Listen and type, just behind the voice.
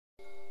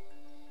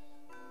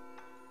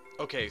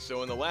Okay,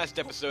 so in the last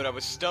episode, I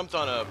was stumped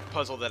on a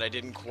puzzle that I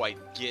didn't quite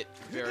get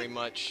very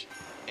much.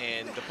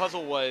 And the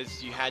puzzle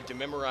was you had to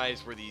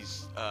memorize where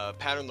these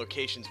pattern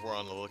locations were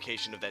on the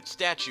location of that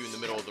statue in the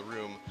middle of the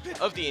room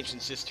of the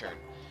ancient cistern.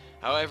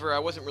 However, I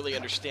wasn't really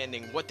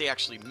understanding what they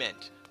actually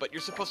meant. But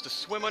you're supposed to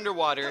swim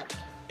underwater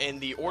in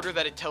the order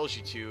that it tells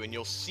you to, and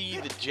you'll see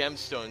the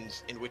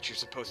gemstones in which you're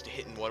supposed to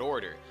hit in what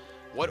order.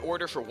 What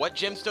order for what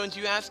gemstones,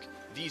 you ask?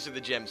 These are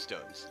the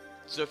gemstones.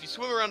 So if you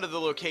swim around to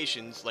the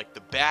locations, like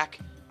the back,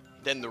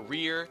 then the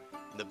rear,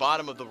 the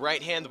bottom of the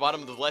right hand, the bottom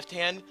of the left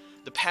hand,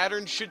 the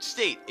pattern should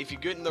state, if you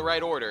get in the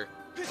right order,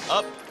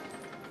 up,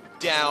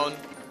 down,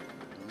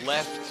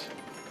 left,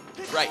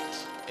 right.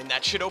 And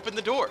that should open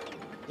the door.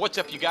 What's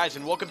up, you guys,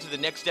 and welcome to the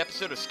next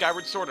episode of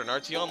Skyward Sword on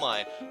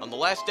TOnline. On the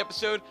last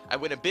episode, I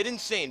went a bit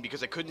insane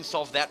because I couldn't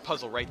solve that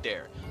puzzle right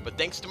there. But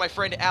thanks to my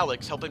friend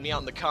Alex helping me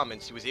out in the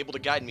comments, he was able to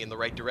guide me in the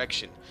right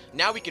direction.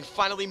 Now we can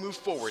finally move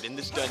forward in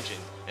this dungeon,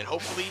 and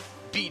hopefully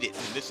beat it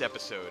in this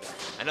episode.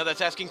 I know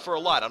that's asking for a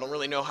lot. I don't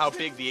really know how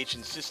big the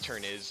ancient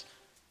cistern is.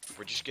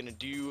 We're just gonna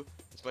do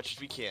as much as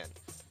we can.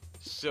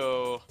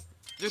 So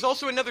there's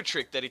also another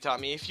trick that he taught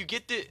me. If you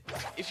get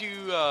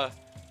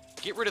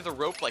rid of the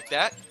rope like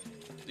that,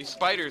 these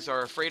spiders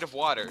are afraid of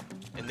water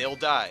and they'll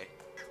die.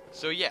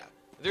 So yeah,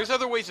 there's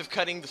other ways of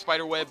cutting the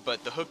spider web,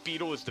 but the hook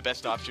beetle is the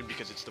best option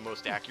because it's the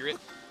most accurate.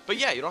 But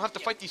yeah, you don't have to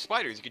fight these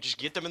spiders. You can just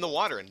get them in the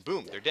water and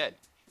boom, they're dead.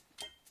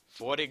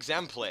 For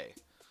example.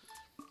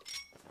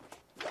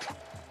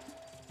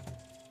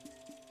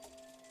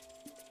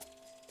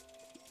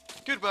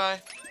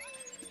 Goodbye.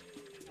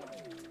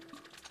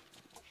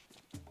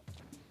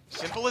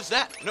 Simple as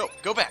that. No,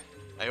 go back.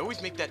 I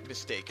always make that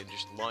mistake and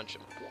just launch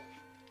them.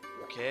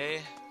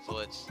 Okay, so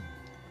let's...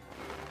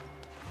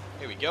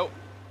 Here we go.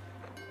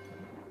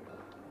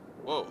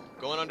 Whoa,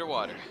 going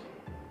underwater.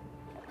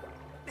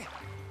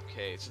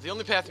 Okay, so the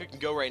only path we can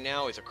go right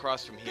now is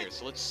across from here.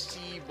 So let's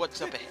see what's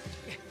up ahead.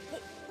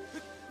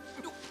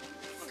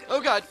 Oh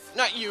god,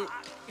 not you.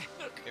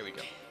 There we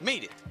go.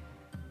 Made it.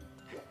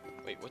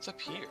 Wait, what's up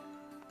here?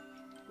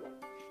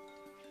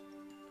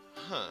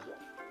 Huh.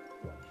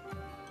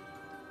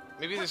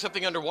 Maybe there's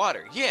something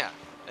underwater. Yeah,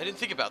 I didn't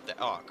think about that.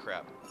 Oh,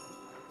 crap.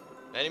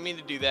 I didn't mean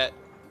to do that.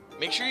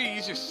 Make sure you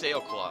use your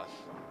sailcloth.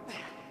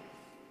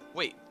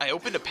 Wait, I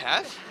opened a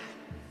path?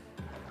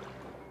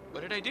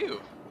 What did I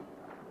do?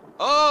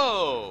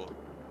 Oh!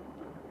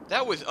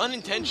 That was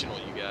unintentional,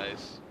 you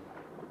guys.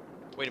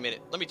 Wait a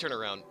minute. Let me turn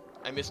around.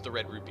 I missed the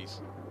red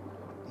rupees.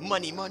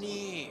 Money,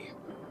 money!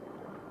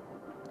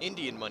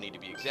 Indian money, to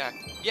be exact.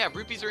 Yeah,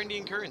 rupees are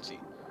Indian currency.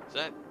 So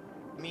that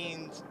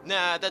means...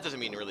 Nah, that doesn't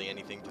mean really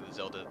anything to the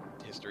Zelda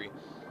history.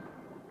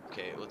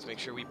 Okay, let's make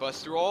sure we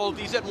bust through all of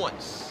these at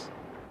once.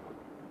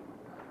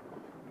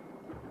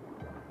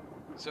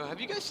 So, have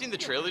you guys seen the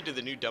trailer to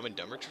the new Dumb and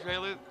Dumber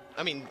trailer?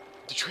 I mean,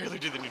 the trailer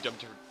to the new Dumb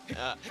and Dumber...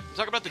 I'm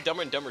talking about the Dumb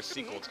and Dumber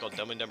sequel. It's called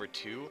Dumb and Dumber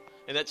 2,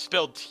 and that's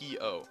spelled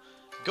T-O.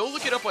 Go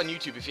look it up on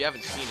YouTube if you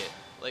haven't seen it.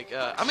 Like,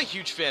 I'm a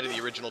huge fan of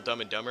the original Dumb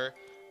and Dumber.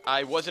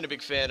 I wasn't a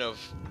big fan of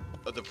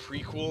the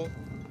prequel.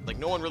 Like,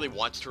 no one really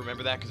wants to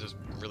remember that because it was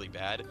really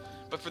bad.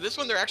 But for this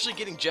one, they're actually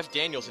getting Jeff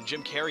Daniels and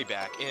Jim Carrey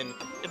back, and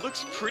it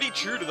looks pretty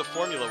true to the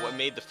formula what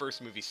made the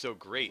first movie so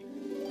great.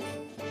 Ooh,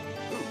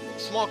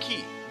 small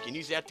key. We can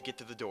use that to get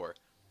to the door.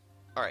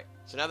 Alright,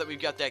 so now that we've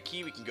got that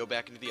key, we can go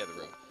back into the other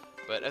room.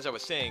 But as I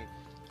was saying,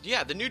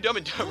 yeah, the new Dumb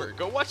and Dumber,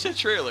 go watch that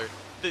trailer.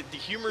 The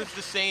humor is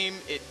the same.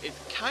 It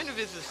kind of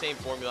is the same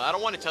formula. I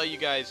don't want to tell you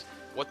guys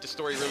what the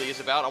story really is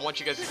about. I want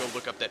you guys to go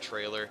look up that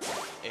trailer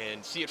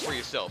and see it for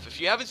yourself.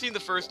 If you haven't seen the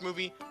first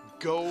movie,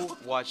 go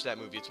watch that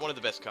movie. It's one of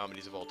the best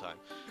comedies of all time.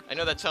 I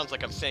know that sounds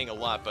like I'm saying a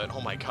lot, but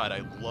oh my god, I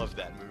love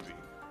that movie.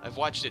 I've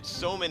watched it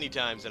so many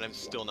times and I'm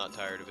still not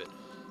tired of it.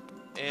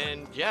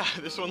 And yeah,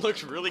 this one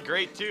looks really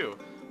great too.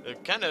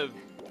 Kind of,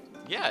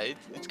 yeah,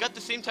 it's got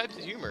the same types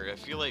of humor. I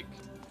feel like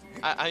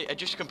I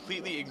just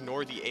completely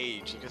ignore the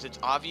age because it's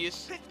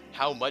obvious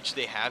how much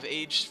they have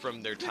aged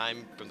from their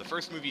time from the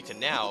first movie to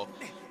now.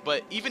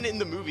 But even in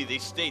the movie, they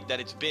state that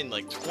it's been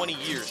like 20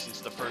 years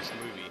since the first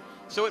movie.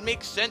 So it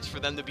makes sense for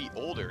them to be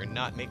older and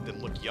not make them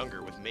look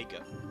younger with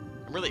makeup.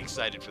 I'm really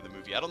excited for the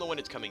movie. I don't know when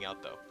it's coming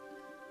out, though.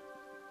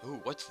 Ooh,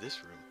 what's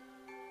this room?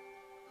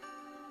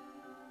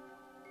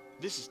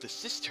 This is the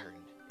cistern,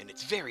 and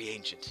it's very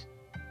ancient.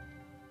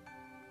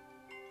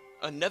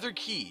 Another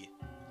key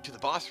to the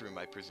boss room,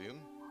 I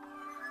presume.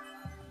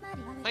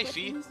 Hi,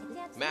 Fee.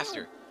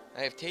 Master,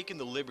 I have taken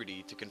the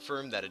liberty to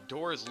confirm that a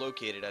door is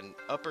located at an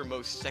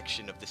uppermost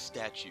section of the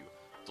statue.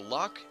 The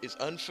lock is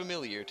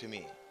unfamiliar to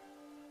me.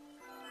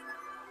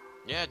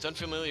 Yeah, it's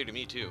unfamiliar to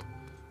me too.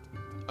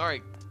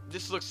 Alright,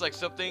 this looks like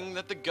something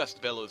that the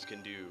gust bellows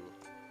can do.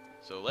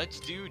 So let's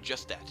do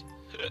just that.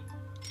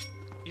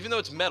 Even though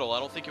it's metal, I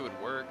don't think it would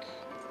work.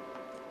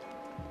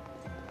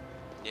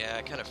 Yeah,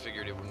 I kind of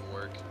figured it wouldn't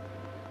work.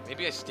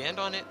 Maybe I stand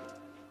on it?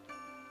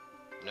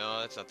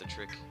 No, that's not the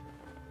trick.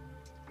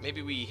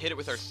 Maybe we hit it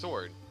with our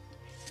sword.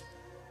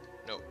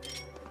 No.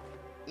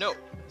 No!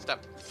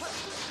 Stop.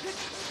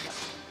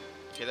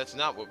 Okay, that's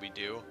not what we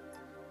do.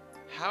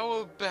 How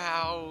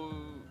about...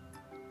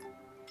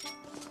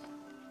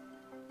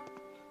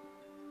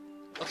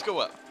 Let's go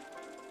up.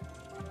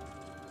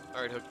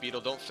 Alright, Hook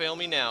Beetle, don't fail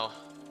me now.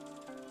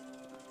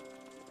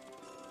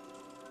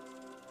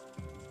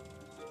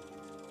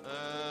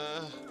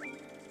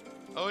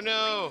 Oh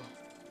no!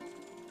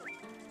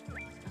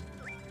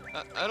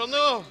 I don't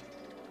know!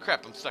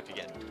 Crap, I'm stuck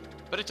again.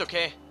 But it's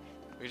okay.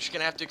 We're just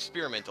gonna have to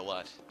experiment a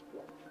lot.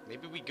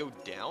 Maybe we go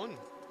down?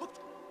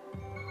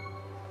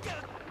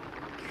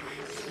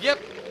 Yep,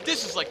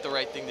 this is like the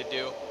right thing to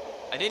do.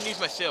 I didn't use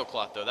my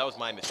sailcloth though, that was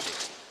my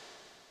mistake.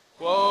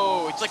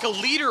 Whoa, it's like a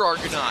leader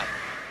Argonaut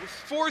with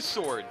 4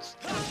 swords.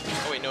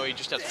 Oh wait, no, he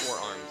just has 4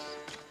 arms.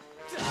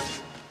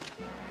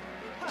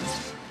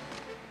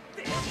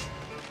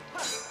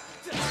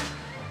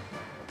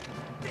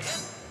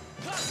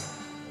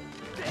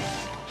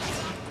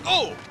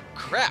 Oh,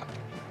 crap.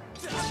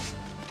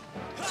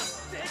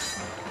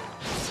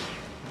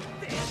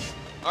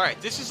 Alright,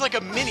 this is like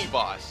a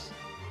mini-boss.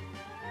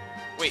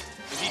 Wait,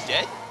 is he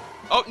dead?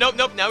 Oh, nope,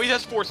 nope, now he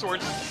has 4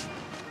 swords.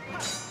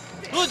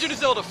 Legend of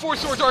Zelda, 4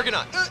 swords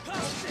Argonaut.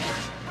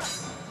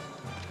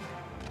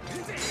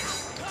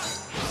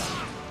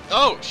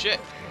 Oh, shit.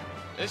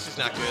 This is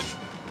not good.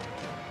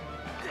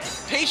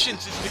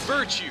 Patience is the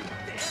virtue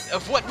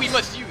of what we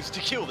must use to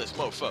kill this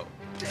mofo.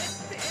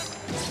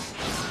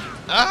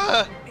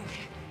 Ah!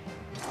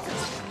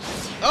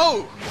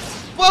 Oh!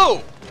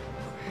 Whoa!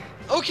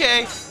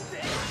 Okay.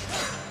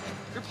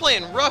 You're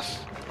playing rough.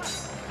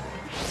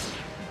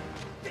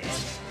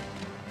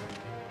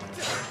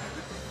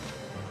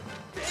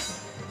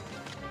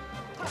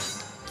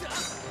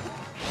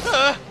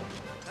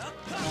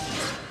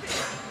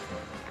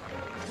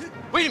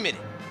 Wait a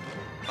minute.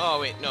 Oh,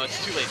 wait. No,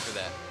 it's too late for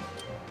that.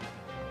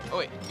 Oh,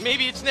 wait.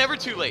 Maybe it's never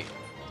too late.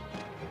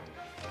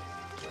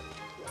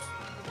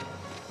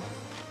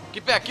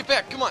 Get back,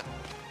 come on.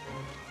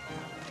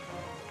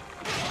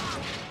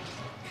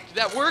 Did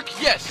that work?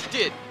 Yes, it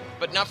did.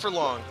 But not for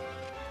long.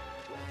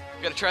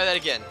 We gotta try that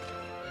again.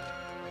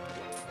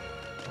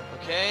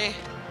 Okay.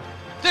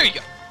 There you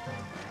go.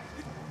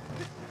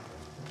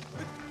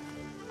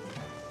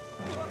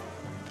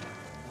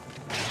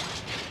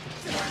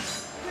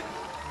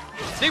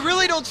 They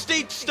really don't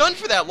stay stunned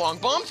for that long.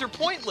 Bombs are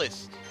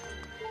pointless.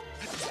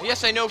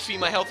 Yes, I know, Fee,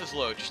 my health is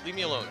low. Just leave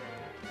me alone.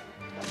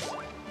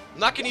 I'm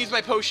not gonna use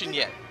my potion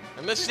yet.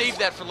 I'm gonna save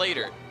that for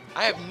later.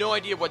 I have no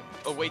idea what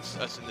awaits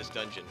us in this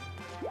dungeon.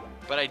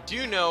 But I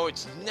do know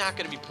it's not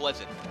gonna be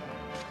pleasant.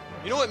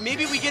 You know what?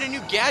 Maybe we get a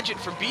new gadget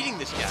for beating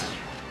this guy.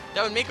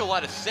 That would make a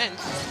lot of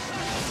sense.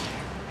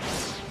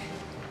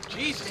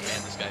 Jesus,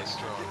 man, this guy is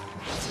strong.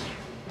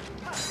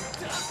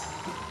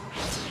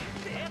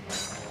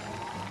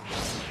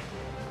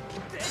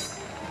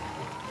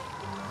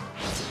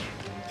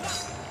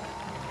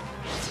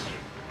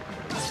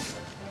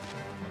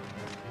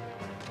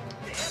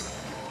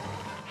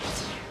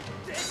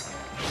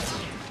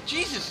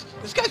 Jesus,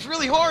 this guy's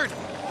really hard.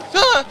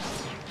 Ah!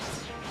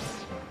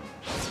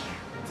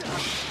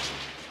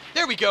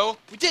 There we go.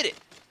 We did it.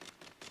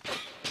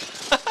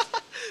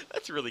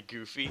 That's really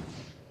goofy.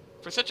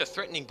 For such a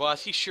threatening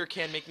boss, he sure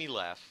can make me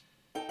laugh.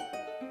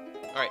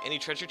 Alright, any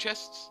treasure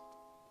chests?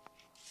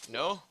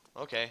 No?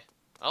 Okay.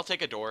 I'll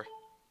take a door.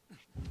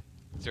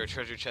 Is there a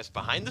treasure chest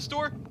behind this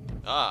door?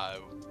 Ah,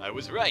 I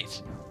was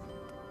right.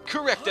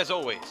 Correct as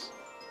always.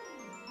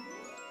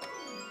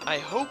 I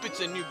hope it's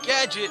a new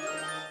gadget.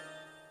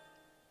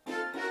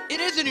 It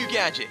is a new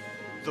gadget!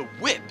 The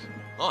whip!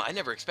 Oh, I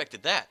never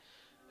expected that.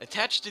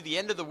 Attached to the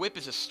end of the whip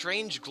is a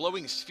strange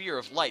glowing sphere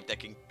of light that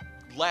can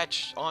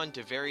latch on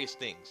to various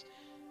things.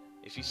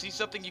 If you see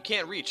something you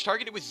can't reach,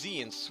 target it with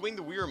Z and swing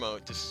the Wii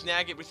remote to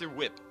snag it with your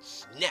whip.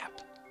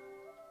 Snap!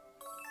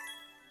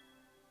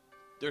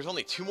 There's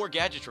only 2 more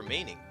gadgets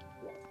remaining.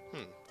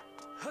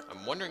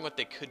 I'm wondering what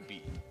they could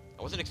be.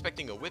 I wasn't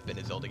expecting a whip in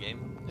a Zelda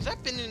game. Has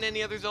that been in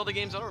any other Zelda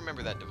games? I don't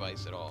remember that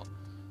device at all.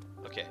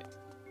 Okay.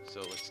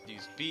 So let's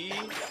use B.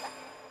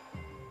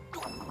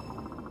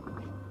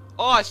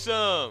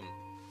 Awesome!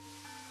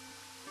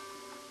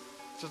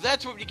 So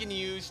that's what we can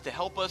use to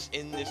help us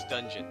in this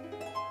dungeon.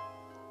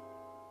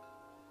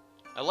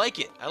 I like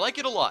it. I like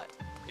it a lot.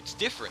 It's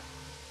different.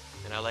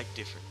 And I like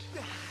different.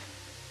 Here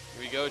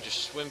we go.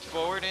 Just swim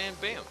forward and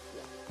bam.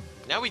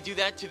 Now we do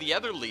that to the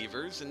other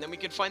levers, and then we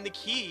can find the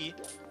key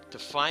to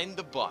find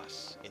the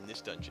boss in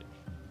this dungeon.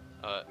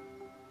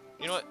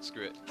 You know what?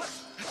 Screw it.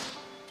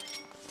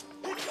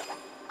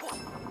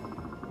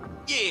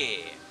 Yeah!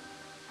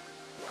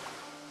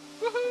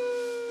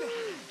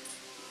 Woohoo!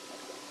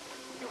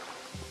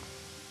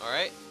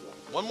 Alright,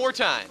 one more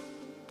time,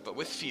 but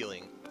with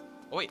feeling.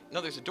 Oh wait,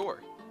 no, there's a door.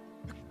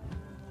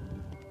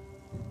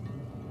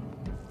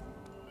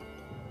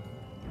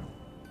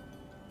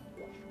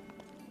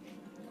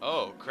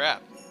 Oh,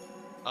 crap.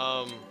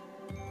 I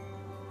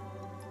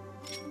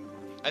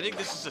think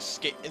this is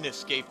an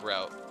escape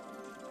route.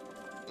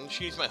 I'm gonna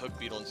use my Hook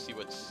Beetle and see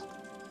what's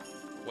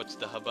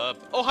the hubbub.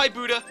 Oh, hi,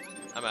 Buddha!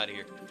 I'm out of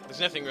here. There's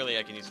nothing really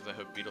I can use with a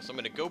Hook Beetle, so I'm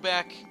gonna go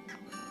back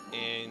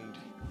and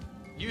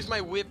use my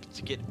whip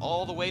to get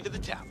all the way to the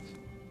top.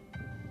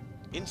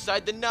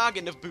 Inside the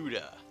noggin of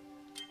Buddha.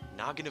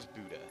 Noggin of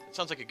Buddha. It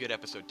sounds like a good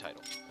episode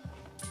title.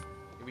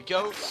 Here we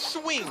go.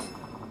 Swing!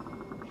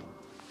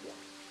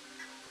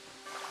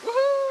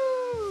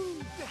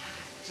 Woohoo!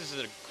 This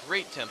is a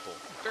great temple.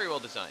 Very well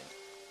designed.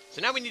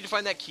 So now we need to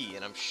find that key,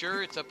 and I'm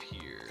sure it's up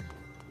here.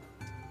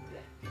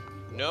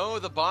 No,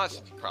 the boss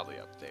is probably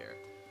up there.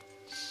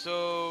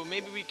 So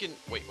maybe we can...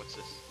 Wait, what's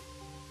this?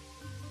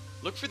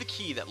 Look for the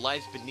key that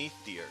lies beneath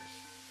the earth.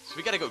 So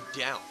we gotta go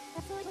down.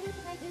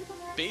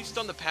 Based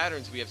on the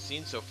patterns we have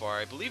seen so far,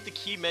 I believe the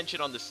key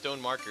mentioned on the stone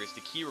marker is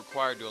the key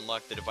required to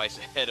unlock the device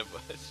ahead of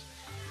us.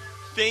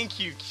 Thank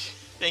you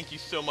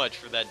so much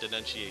for that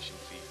denunciation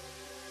fee.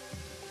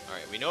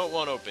 Alright, we know it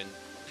won't open,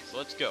 so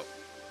let's go.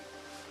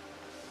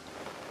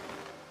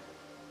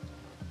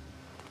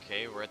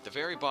 Okay, we're at the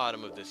very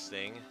bottom of this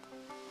thing.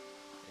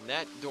 And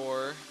that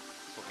door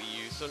is what we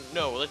use. So,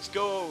 no, let's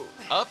go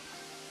up.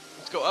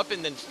 Let's go up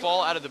and then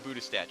fall out of the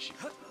Buddha statue.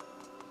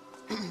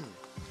 So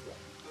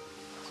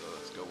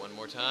let's go one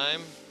more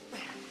time.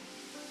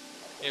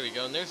 There we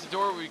go, and there's the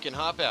door where we can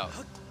hop out.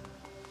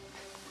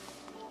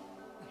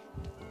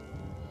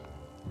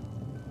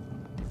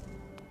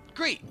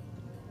 Great!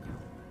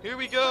 Here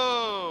we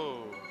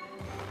go!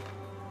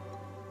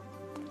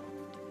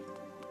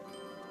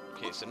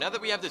 Okay, so now that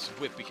we have this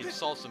whip, we can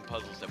solve some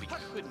puzzles that we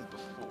couldn't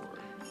before.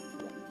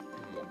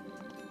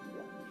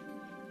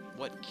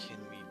 What can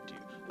we do?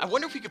 I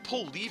wonder if we could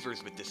pull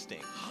levers with this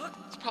thing.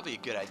 It's probably a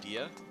good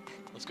idea.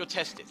 Let's go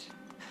test it.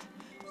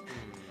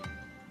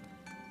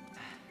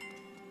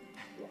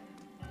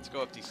 Let's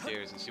go up these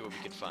stairs and see what we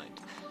can find.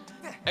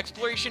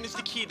 Exploration is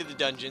the key to the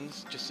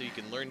dungeons, just so you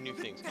can learn new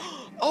things.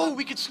 Oh,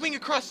 we could swing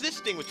across this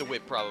thing with the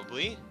whip,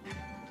 probably.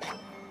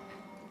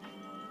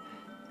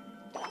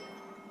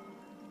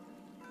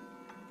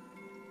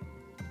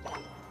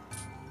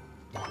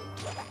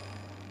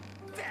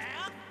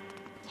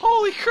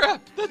 Holy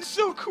crap, that's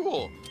so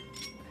cool!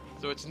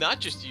 So it's not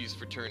just used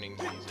for turning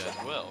these as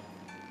well.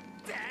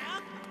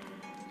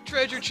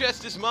 Treasure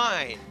chest is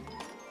mine!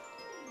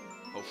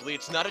 Hopefully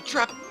it's not a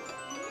trap.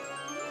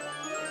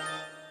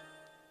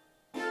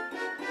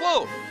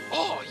 Whoa!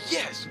 Oh,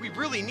 yes! We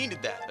really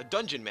needed that. A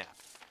dungeon map.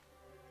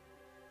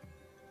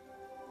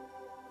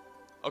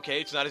 Okay,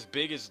 it's not as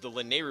big as the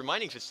Linnaeus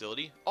mining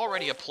facility.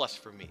 Already a plus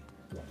for me.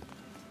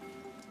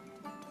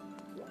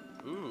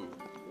 Ooh.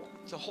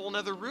 It's a whole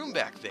nother room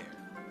back there.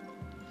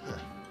 Huh.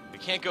 We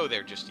can't go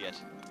there just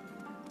yet.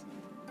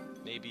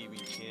 Maybe we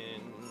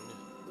can...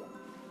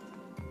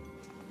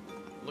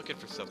 Looking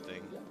for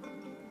something.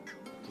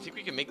 Do you think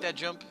we can make that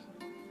jump?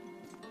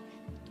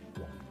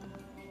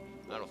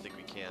 I don't think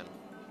we can.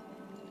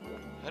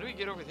 How do we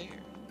get over there?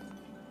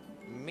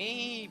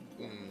 Maybe...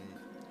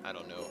 I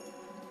don't know.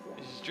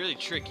 This is really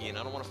tricky and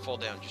I don't want to fall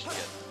down just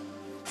yet.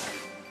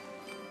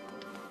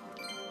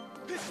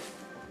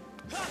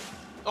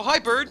 Oh, hi,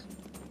 bird!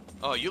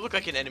 Oh, you look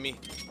like an enemy.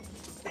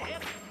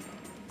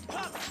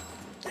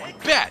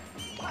 Bat!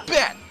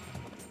 Bat!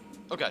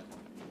 Oh, God.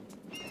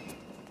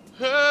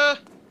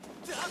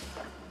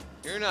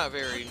 You're not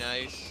very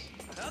nice.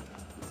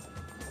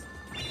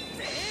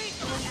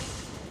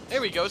 There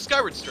we go,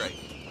 Skyward Strike.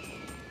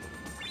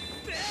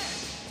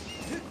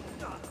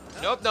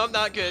 Nope, nope,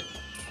 not good.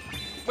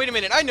 Wait a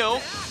minute, I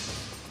know!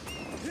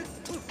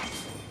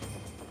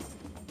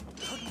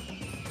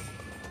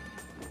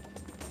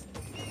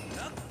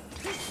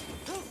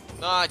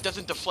 Ah, it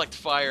doesn't deflect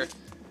fire.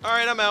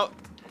 Alright, I'm out.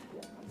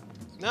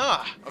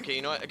 Ah, okay,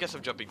 you know what? I guess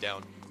I'm jumping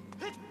down.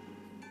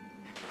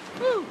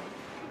 Woo!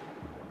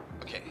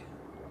 Okay.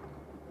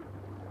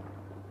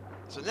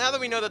 So now that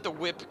we know that the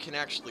whip can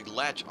actually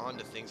latch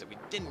onto things that we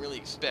didn't really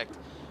expect,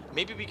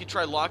 maybe we could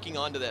try locking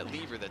onto that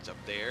lever that's up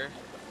there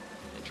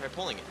and try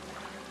pulling it.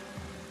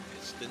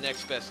 It's the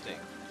next best thing.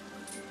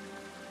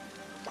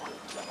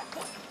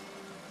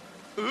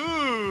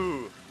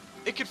 Ooh!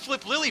 It could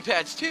flip lily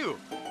pads too!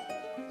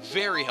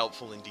 Very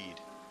helpful indeed.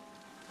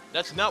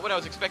 That's not what I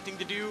was expecting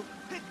to do,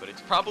 but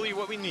it's probably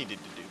what we needed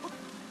to do.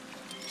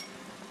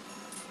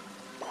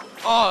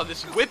 Oh,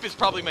 this whip is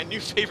probably my new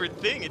favorite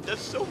thing. It does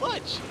so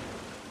much.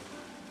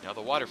 Now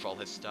the waterfall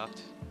has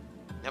stopped.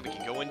 Now we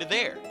can go into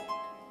there.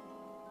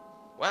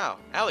 Wow,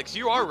 Alex,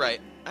 you are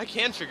right. I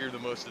can figure the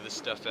most of this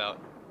stuff out.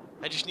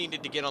 I just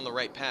needed to get on the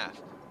right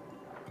path.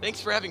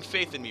 Thanks for having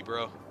faith in me,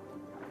 bro.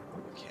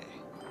 Okay.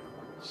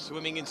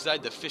 Swimming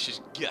inside the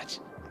fish's gut.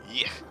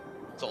 Yeah.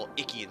 It's all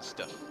icky and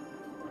stuff.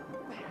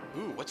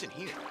 Ooh, what's in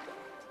here?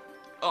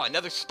 Oh,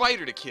 another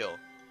spider to kill.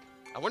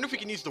 I wonder if we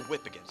can use the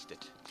whip against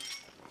it.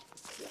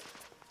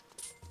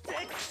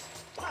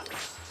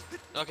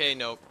 Okay,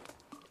 nope.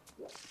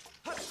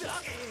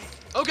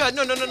 Oh god,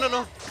 no, no, no, no,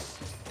 no.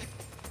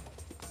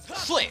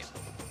 Slam.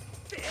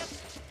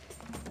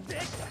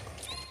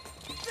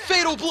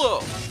 Fatal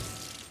blow.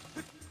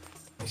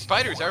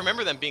 Spiders, I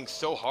remember them being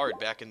so hard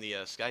back in the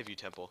Skyview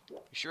Temple. You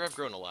sure have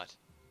grown a lot.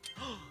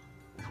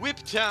 Whip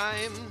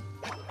time.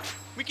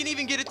 We can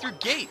even get it through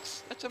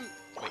gates. That's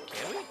wait,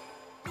 can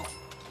we?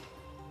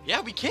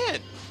 Yeah, we can.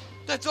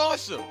 That's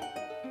awesome.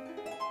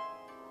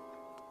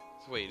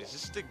 So wait, is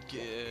this the...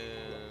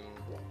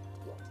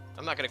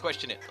 I'm not gonna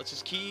question it. Let's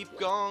just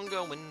keep on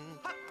going.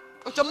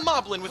 Oh, it's a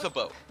moblin with a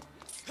bow.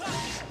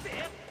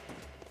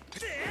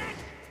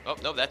 Oh,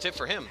 no, that's it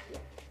for him.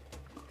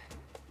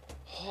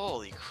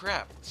 Holy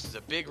crap, this is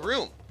a big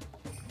room.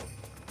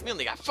 We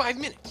only got 5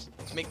 minutes.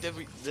 Let's make the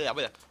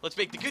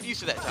good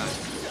use of that time.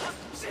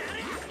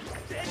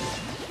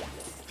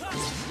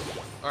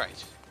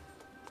 Alright.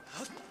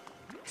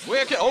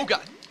 Where can... Oh,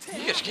 God.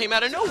 You just came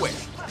out of nowhere.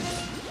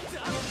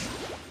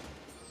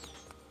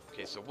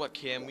 Okay, so what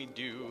can we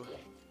do?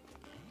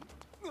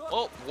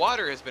 Well,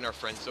 water has been our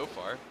friend so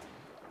far.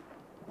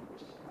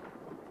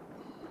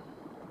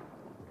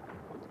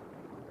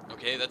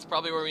 Okay, that's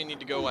probably where we need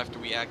to go after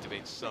we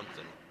activate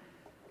something.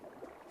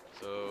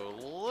 So,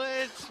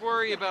 let's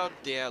worry about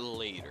that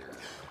later.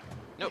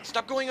 No,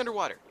 stop going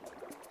underwater.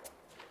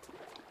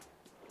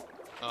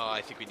 Oh,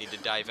 I think we need to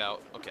dive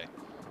out. Okay.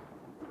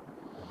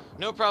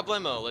 No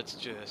problemo. Let's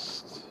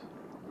just...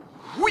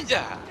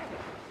 Hoo-yah!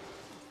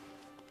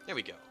 There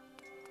we go.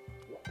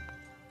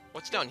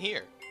 What's down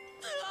here?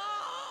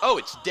 Oh,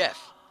 it's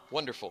death.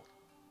 Wonderful.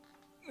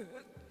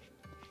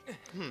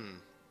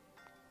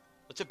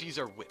 Let's abuse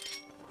our whip.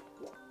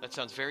 That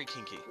sounds very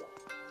kinky.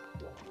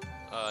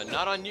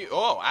 Not on you.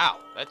 Oh, ow.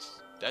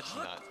 That's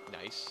not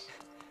nice.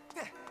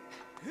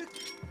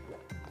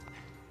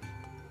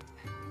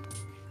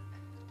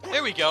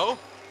 There we go.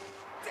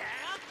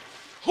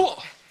 Whoa,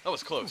 that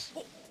was close.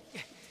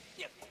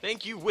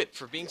 Thank you, Whip,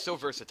 for being so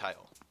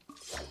versatile.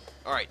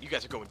 Alright, you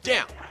guys are going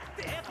down.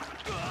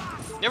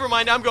 Never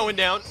mind, I'm going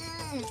down.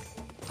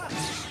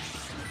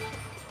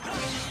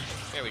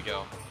 There we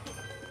go.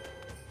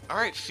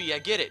 Alright, Fee, I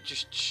get it.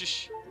 Just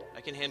shush.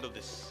 I can handle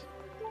this.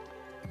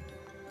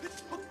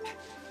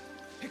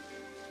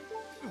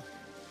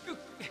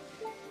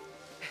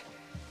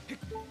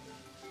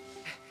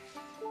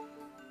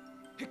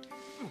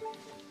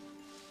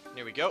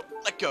 Here we go.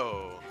 Let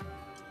go.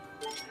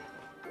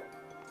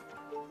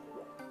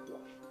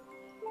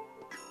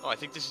 Oh, I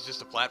think this is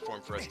just a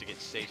platform for us to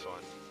get safe on.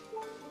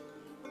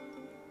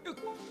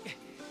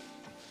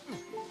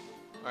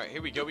 Alright,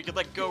 here we go. We could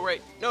let go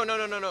right... No.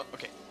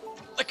 Okay.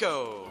 Let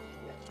go.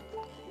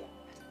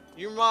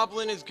 Your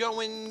moblin is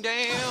going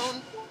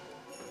down.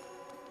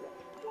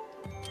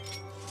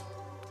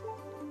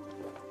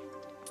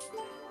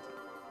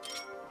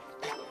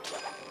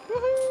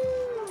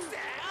 Woohoo!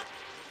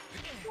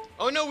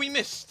 Oh no, we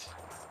missed.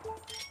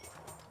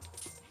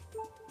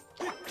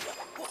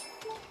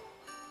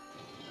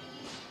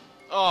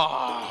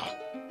 Oh,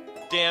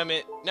 damn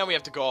it. Now we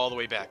have to go all the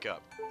way back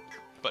up.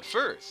 But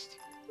first,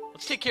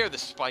 let's take care of the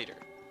spider.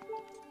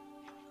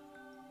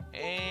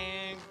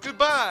 And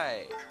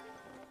goodbye.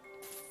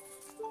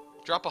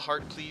 Drop a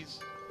heart, please.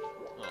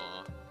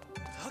 Aw.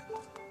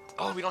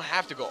 Oh, we don't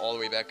have to go all the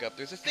way back up.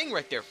 There's a thing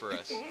right there for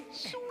us.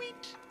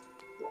 Sweet.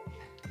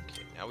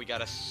 Okay, now we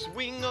gotta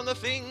swing on the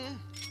thing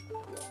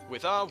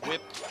with our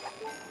whip.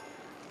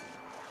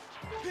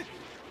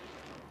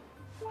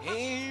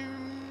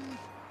 And...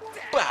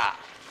 bah!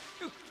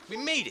 We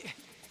made it.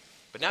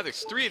 But now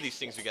there's 3 of these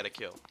things we gotta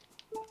kill.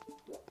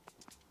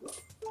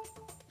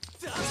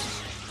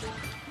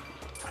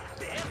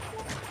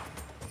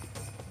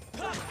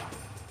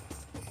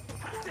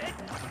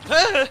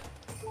 There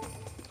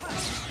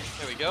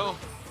we go.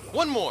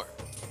 One more.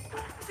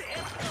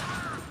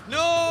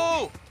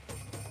 No!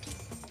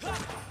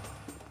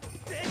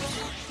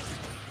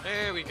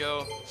 There we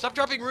go. Stop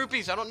dropping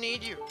rupees. I don't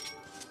need you.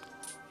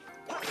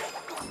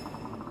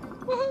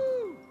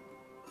 Woohoo!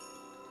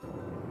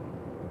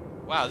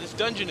 Wow, this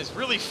dungeon is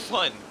really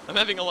fun. I'm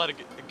having a lot of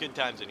good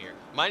times in here.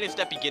 Minus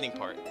that beginning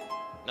part.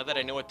 Now that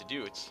I know what to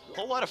do, it's a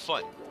whole lot of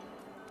fun.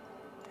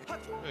 I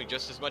mean,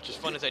 just as much as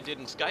fun as I did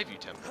in Skyview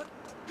Temple.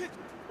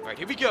 Alright,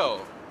 here we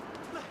go.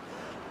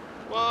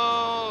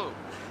 Whoa!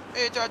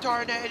 It's a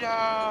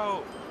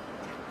tornado!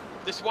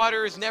 This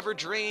water is never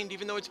drained,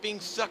 even though it's being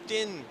sucked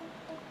in.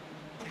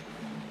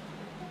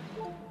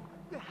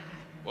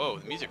 Whoa,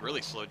 the music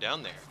really slowed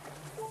down there.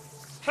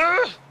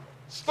 Ah!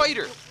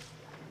 Spider!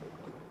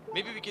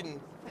 Maybe we can...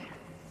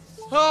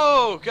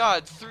 Oh,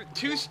 God.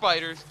 2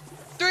 spiders.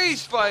 3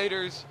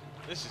 spiders!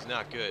 This is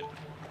not good.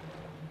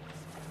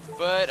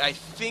 But I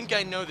think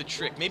I know the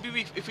trick.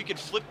 Maybe if we could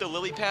flip the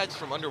lily pads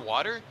from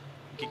underwater,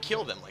 we could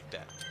kill them like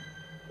that.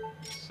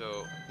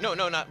 So... No,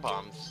 not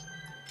bombs.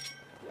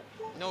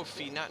 No,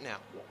 Fee, not now.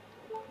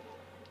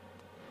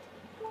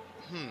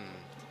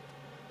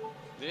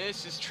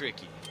 This is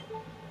tricky.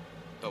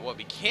 But what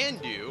we can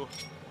do...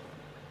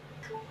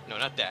 No,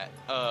 not that.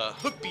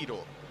 Hook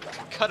beetle.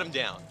 Cut them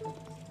down.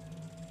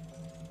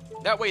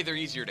 That way they're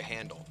easier to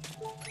handle.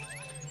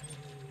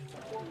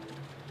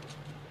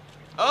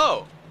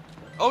 Oh!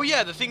 Oh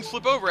yeah, the things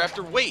flip over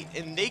after weight,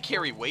 and they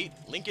carry weight.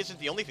 Link isn't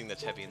the only thing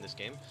that's heavy in this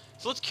game.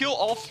 So let's kill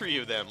all 3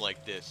 of them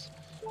like this.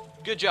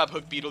 Good job,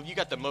 Hook Beetle. You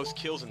got the most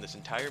kills in this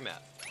entire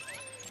map.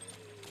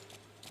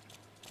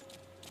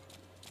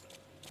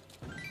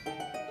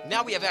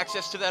 Now we have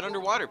access to that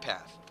underwater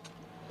path.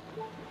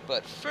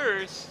 But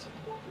first,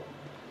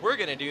 we're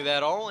gonna do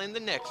that all in the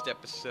next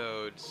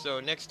episode.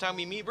 So next time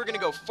we meet, we're gonna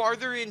go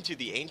farther into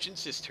the ancient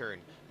cistern.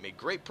 made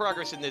great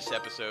progress in this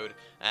episode,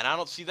 and I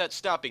don't see that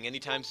stopping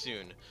anytime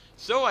soon.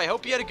 So I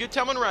hope you had a good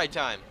time on Ride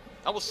Time.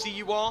 I will see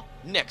you all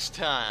next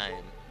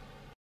time.